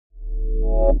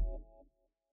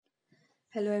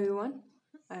Hello, everyone,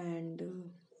 and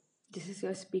this is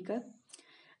your speaker.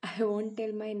 I won't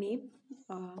tell my name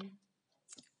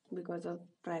because of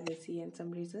privacy and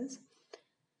some reasons.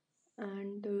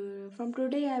 And from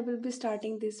today, I will be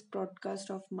starting this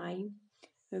broadcast of mine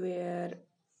where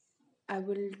I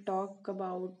will talk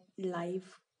about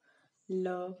life,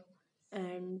 love,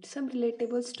 and some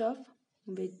relatable stuff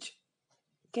which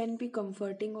can be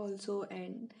comforting also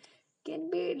and can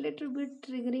be a little bit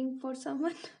triggering for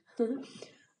someone.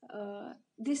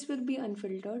 This will be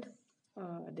unfiltered.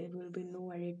 There will be no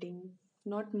editing,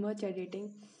 not much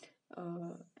editing,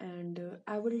 and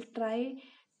I will try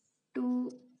to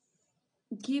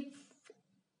give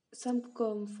some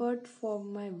comfort for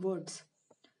my words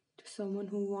to someone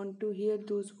who want to hear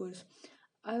those words.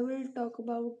 I will talk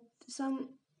about some,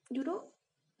 you know,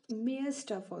 mere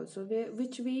stuff also,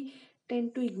 which we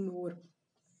tend to ignore,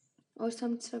 or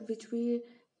some stuff which we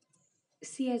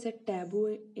see as a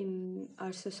taboo in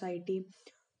our society,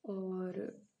 or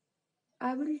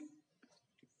I will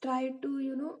try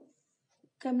to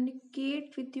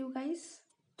communicate with you guys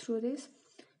through this,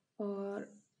 और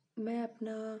मैं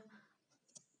अपना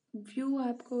view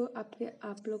आपको आपके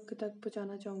आप लोग के तक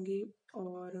पहुंचाना चाहूँगी,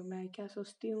 और मैं क्या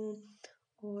सोचती हूँ,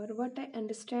 और what I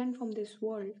understand from this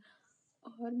world,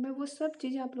 और मैं वो सब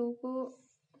चीज़ें आप लोगों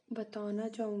को बताना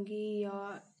चाहूँगी,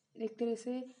 या एक तरह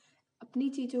से अपनी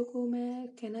चीज़ों को मैं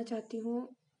कहना चाहती हूँ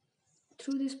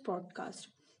through this podcast.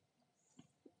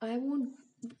 I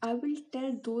will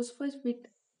tell those words which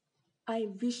I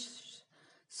wish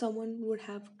someone would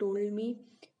have told me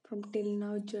from till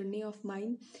now journey of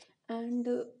mine, and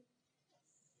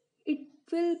it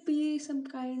will be some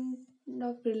kind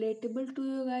of relatable to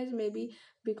you guys, maybe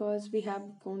because we have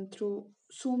gone through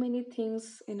so many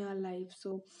things in our life.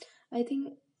 So I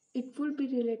think it will be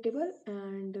relatable,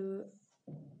 and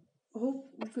hope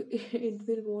it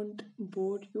will won't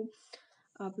bore you.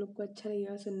 आप लोग को अच्छा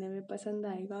लगेगा, सुनने में पसंद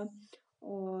आएगा,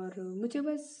 और मुझे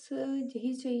बस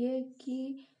यही चाहिए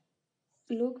कि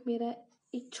लोग मेरा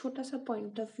एक छोटा सा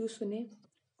पॉइंट ऑफ व्यू सुने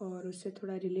और उससे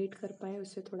थोड़ा रिलेट कर पाए,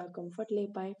 उससे थोड़ा कंफर्ट ले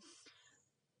पाए,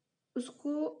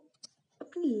 उसको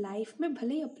अपनी लाइफ में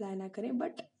भले ही अप्लाई ना करें,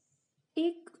 बट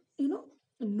एक यू नो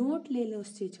नोट ले लें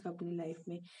उस चीज़ का अपनी लाइफ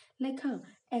में. लाइक हाँ,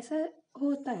 ऐसा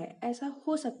होता है, ऐसा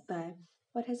हो सकता है,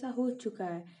 और ऐसा हो चुका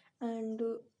है, एंड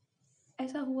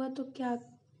ऐसा हुआ तो क्या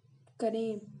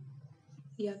करें,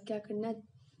 या क्या करना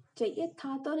चाहिए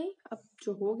था तो नहीं, अब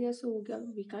जो हो गया सो हो गया,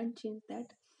 we can't change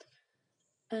that.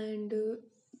 And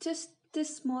just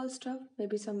this small stuff,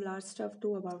 maybe some large stuff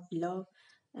too, about love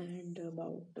and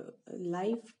about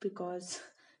life, because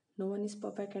no one is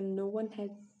perfect and no one has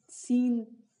seen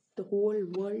the whole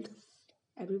world.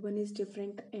 Everyone is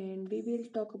different, and we will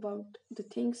talk about the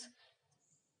things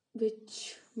which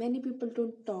many people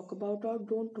don't talk about or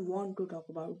don't want to talk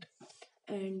about,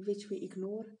 and which we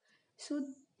ignore. So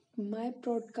my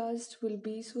podcast will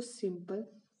be so simple.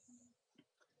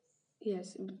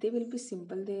 Yes, they will be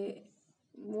simple. They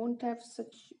won't have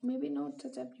such, maybe not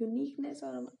such a uniqueness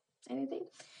or anything.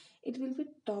 It will be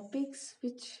topics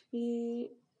which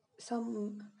we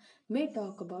some may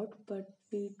talk about, but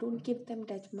we don't give them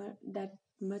that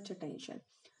much attention.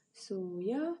 So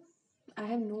yeah, I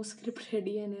have no script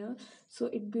ready and here, so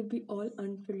it will be all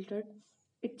unfiltered.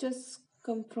 It just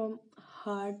come from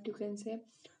heart, you can say.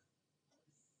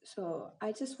 So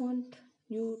I just want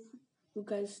you you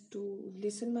guys to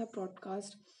listen my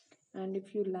podcast, and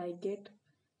if you like it,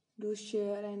 do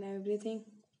share and everything.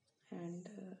 And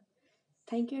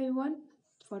thank you everyone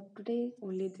for today.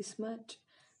 Only this much,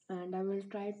 and I will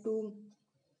try to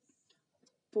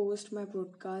post my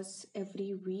broadcasts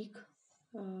every week.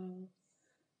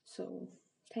 So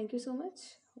thank you so much.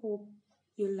 Hope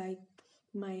you like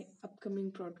my upcoming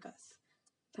broadcast.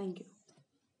 Thank you.